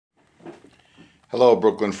Hello,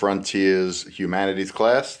 Brooklyn Frontiers Humanities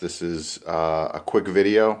class. This is a quick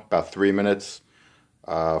video, about 3 minutes,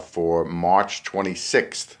 for March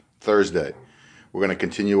 26th, Thursday. We're going to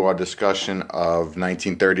continue our discussion of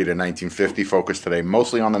 1930 to 1950, focus today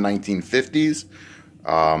mostly on the 1950s.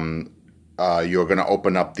 You're going to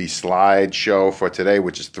open up the slideshow for today,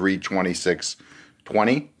 which is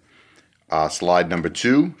 32620. Slide number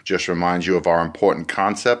 2 just reminds you of our important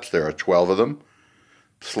concepts. There are 12 of them.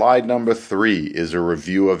 Slide number 3 is a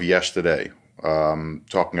review of yesterday,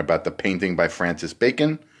 talking about the painting by Francis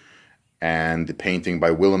Bacon and the painting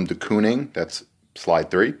by Willem de Kooning. That's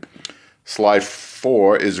slide 3. Slide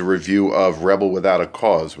 4 is a review of Rebel Without a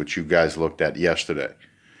Cause, which you guys looked at yesterday.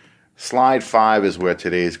 Slide 5 is where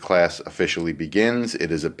today's class officially begins.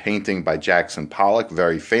 It is a painting by Jackson Pollock,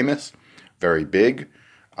 very famous, very big.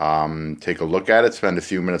 Take a look at it, spend a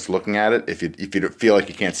few minutes looking at it. If you feel like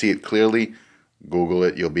you can't see it clearly, Google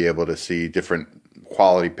it. You'll be able to see different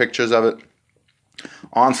quality pictures of it.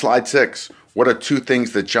 On slide 6, what are 2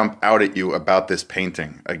 things that jump out at you about this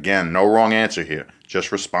painting? Again, no wrong answer here.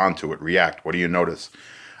 Just respond to it. React. What do you notice?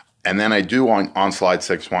 And then I do, on slide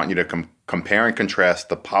 6, want you to compare and contrast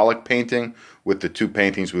the Pollock painting with the 2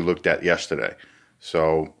 paintings we looked at yesterday.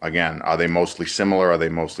 So, again, are they mostly similar? Are they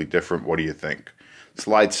mostly different? What do you think?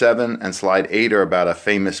 Slide 7 and slide 8 are about a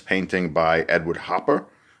famous painting by Edward Hopper.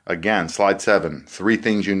 Again, slide 7, 3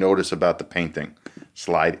 things you notice about the painting.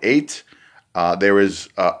 Slide 8, there is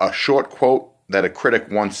a short quote that a critic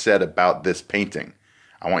once said about this painting.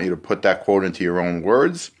 I want you to put that quote into your own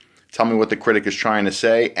words. Tell me what the critic is trying to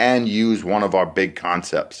say and use one of our big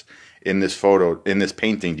concepts. In this photo, in this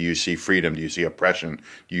painting, do you see freedom? Do you see oppression?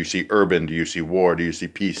 Do you see urban? Do you see war? Do you see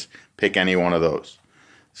peace? Pick any one of those.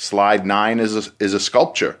 Slide 9 is a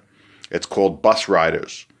sculpture. It's called Bus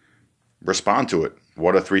Riders. Respond to it.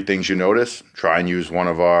 What are 3 things you notice? Try and use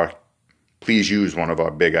please use one of our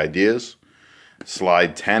big ideas.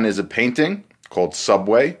 Slide 10 is a painting called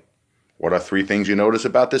Subway. What are 3 things you notice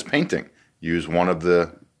about this painting? Use one of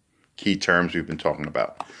the key terms we've been talking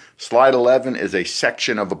about. Slide 11 is a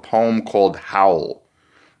section of a poem called Howl.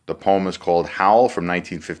 The poem is called Howl from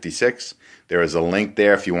 1956. There is a link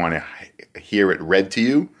there if you want to hear it read to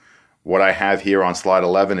you. What I have here on slide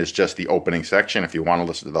 11 is just the opening section. If you want to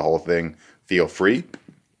listen to the whole thing, feel free.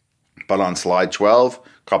 But on slide 12, a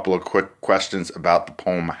couple of quick questions about the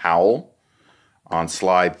poem Howl. On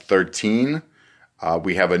slide 13,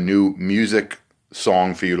 we have a new music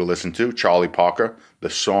song for you to listen to, Charlie Parker. The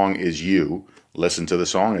song is You. Listen to the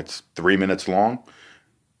song. It's 3 minutes long.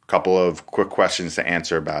 A couple of quick questions to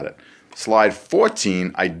answer about it. Slide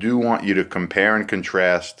 14, I do want you to compare and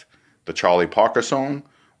contrast the Charlie Parker song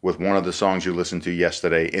with one of the songs you listened to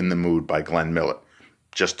yesterday, In the Mood by Glenn Miller.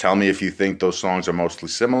 Just tell me if you think those songs are mostly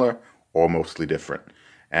similar or mostly different.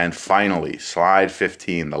 And finally, slide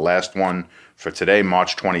 15, the last one for today,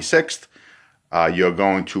 March 26th. You're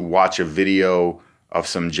going to watch a video of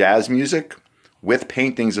some jazz music with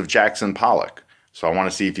paintings of Jackson Pollock. So I want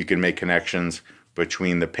to see if you can make connections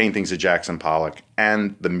between the paintings of Jackson Pollock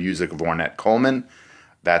and the music of Ornette Coleman.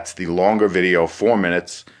 That's the longer video, 4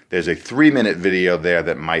 minutes. There's a 3-minute video there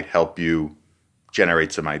that might help you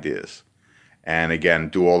generate some ideas. And again,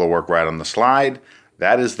 do all the work right on the slide.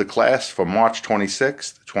 That is the class for March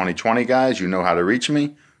 26th, 2020, guys. You know how to reach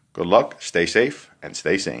me. Good luck, stay safe, and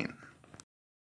stay sane.